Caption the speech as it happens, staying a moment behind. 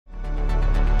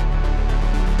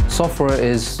Software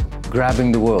is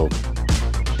grabbing the world.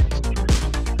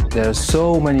 There are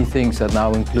so many things that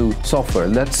now include software.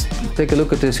 Let's take a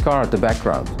look at this car at the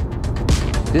background.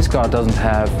 This car doesn't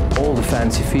have all the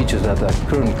fancy features that the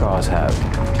current cars have.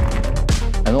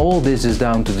 And all this is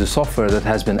down to the software that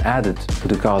has been added to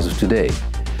the cars of today.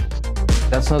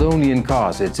 That's not only in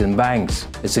cars, it's in banks,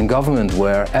 it's in government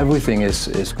where everything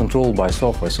is controlled by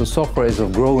software. So software is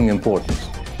of growing importance.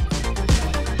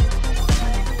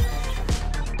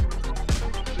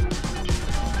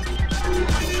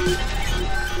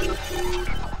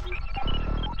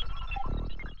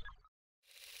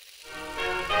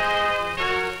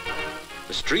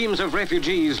 Streams of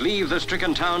refugees leave the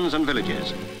stricken towns and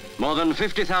villages. More than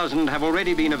 50,000 have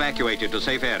already been evacuated to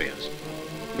safe areas.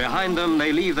 Behind them,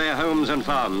 they leave their homes and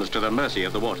farms to the mercy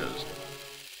of the waters.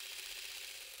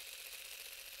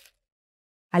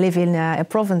 I live in a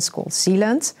province called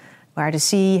Zeeland, where the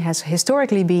sea has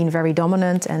historically been very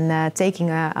dominant and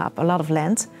taking up a lot of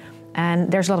land. And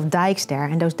there's a lot of dikes there,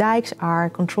 and those dikes are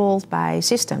controlled by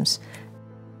systems.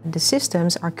 The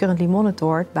systems are currently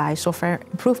monitored by Software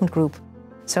Improvement Group.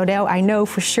 So now I know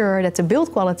for sure that the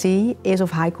build quality is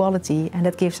of high quality, and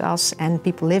that gives us and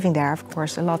people living there, of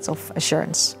course, a lot of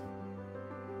assurance.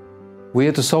 We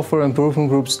at the Software Improvement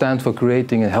Group stand for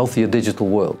creating a healthier digital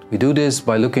world. We do this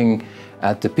by looking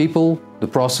at the people, the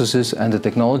processes and the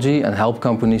technology and help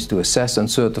companies to assess and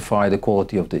certify the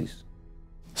quality of these.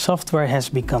 Software has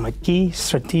become a key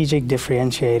strategic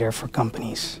differentiator for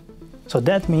companies. So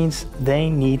that means they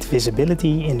need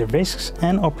visibility in the risks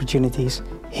and opportunities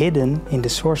hidden in the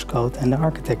source code and the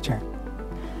architecture.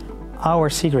 Our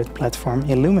Sigrid platform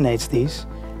illuminates these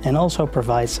and also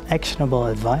provides actionable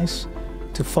advice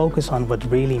to focus on what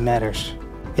really matters.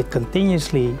 It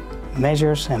continuously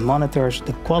measures and monitors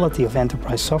the quality of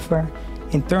enterprise software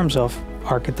in terms of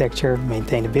architecture,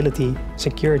 maintainability,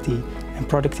 security, and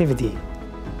productivity.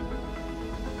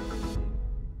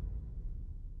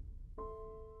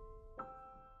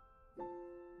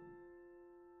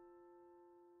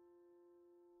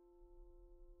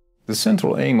 The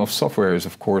central aim of software is,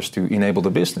 of course, to enable the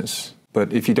business.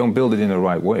 But if you don't build it in the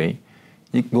right way,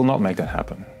 you will not make that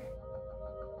happen.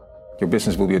 Your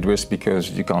business will be at risk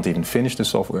because you can't even finish the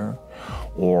software,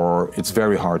 or it's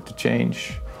very hard to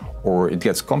change, or it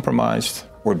gets compromised,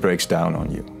 or it breaks down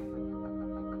on you.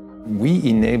 We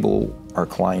enable our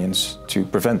clients to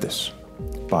prevent this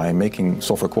by making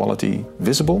software quality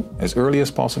visible as early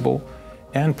as possible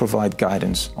and provide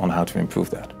guidance on how to improve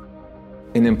that.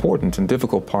 An important and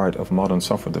difficult part of modern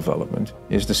software development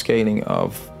is the scaling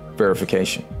of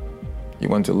verification. You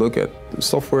want to look at the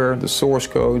software, the source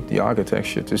code, the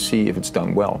architecture to see if it's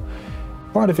done well.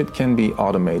 Part of it can be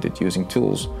automated using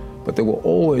tools, but there will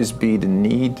always be the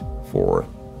need for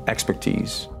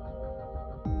expertise.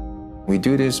 We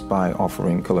do this by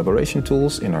offering collaboration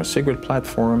tools in our Sigrid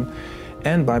platform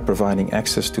and by providing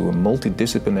access to a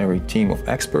multidisciplinary team of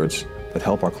experts that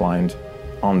help our client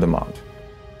on demand.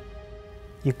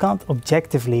 You can't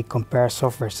objectively compare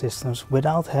software systems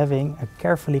without having a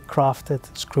carefully crafted,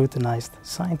 scrutinized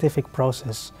scientific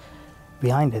process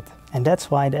behind it. And that's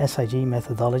why the SIG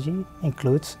methodology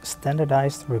includes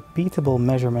standardized, repeatable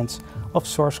measurements of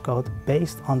source code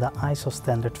based on the ISO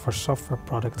standard for software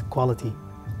product quality.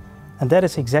 And that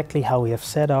is exactly how we have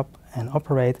set up and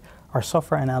operate our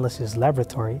software analysis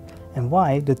laboratory, and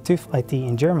why the TÜV IT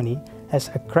in Germany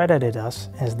has accredited us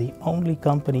as the only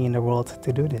company in the world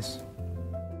to do this.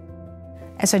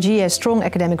 SIG has strong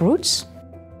academic roots.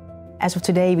 As of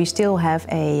today, we still have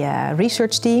a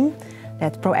research team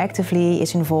that proactively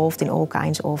is involved in all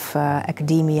kinds of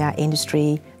academia,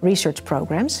 industry, research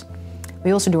programs.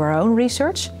 We also do our own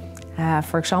research.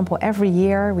 For example, every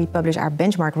year we publish our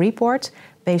benchmark report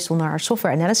based on our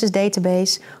software analysis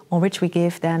database, on which we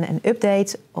give then an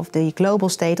update of the global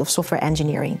state of software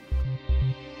engineering.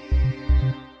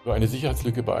 Über eine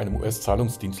Sicherheitslücke bei einem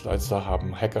US-Zahlungsdienstleister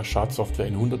haben Hacker Schadsoftware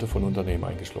in Hunderte von Unternehmen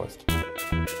eingeschleust.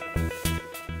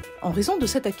 En raison de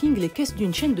cet hacking, les caisses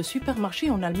d'une chaîne de supermarchés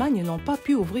en Allemagne n'ont pas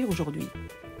pu ouvrir aujourd'hui.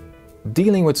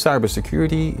 Dealing with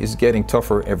cybersecurity is getting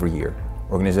tougher every year.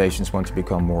 Organizations want to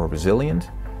become more resilient.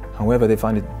 However, they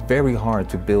find it very hard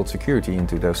to build security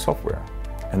into their software.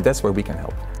 And that's where we can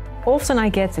help. Often I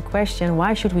get the question,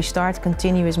 why should we start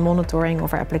continuous monitoring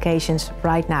of our applications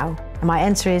right now? And my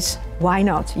answer is, why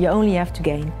not? You only have to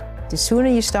gain. The sooner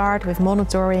you start with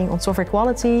monitoring on software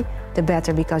quality, the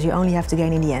better, because you only have to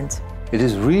gain in the end. It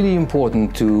is really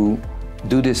important to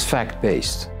do this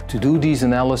fact-based, to do these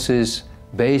analyses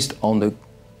based on the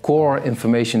core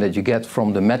information that you get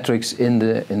from the metrics in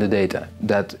the data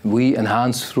that we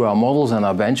enhance through our models and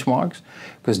our benchmarks,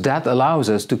 because that allows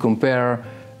us to compare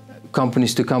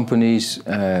companies to companies,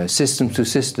 systems to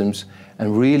systems,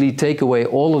 and really take away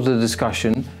all of the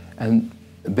discussion and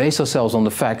base ourselves on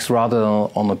the facts rather than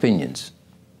on opinions.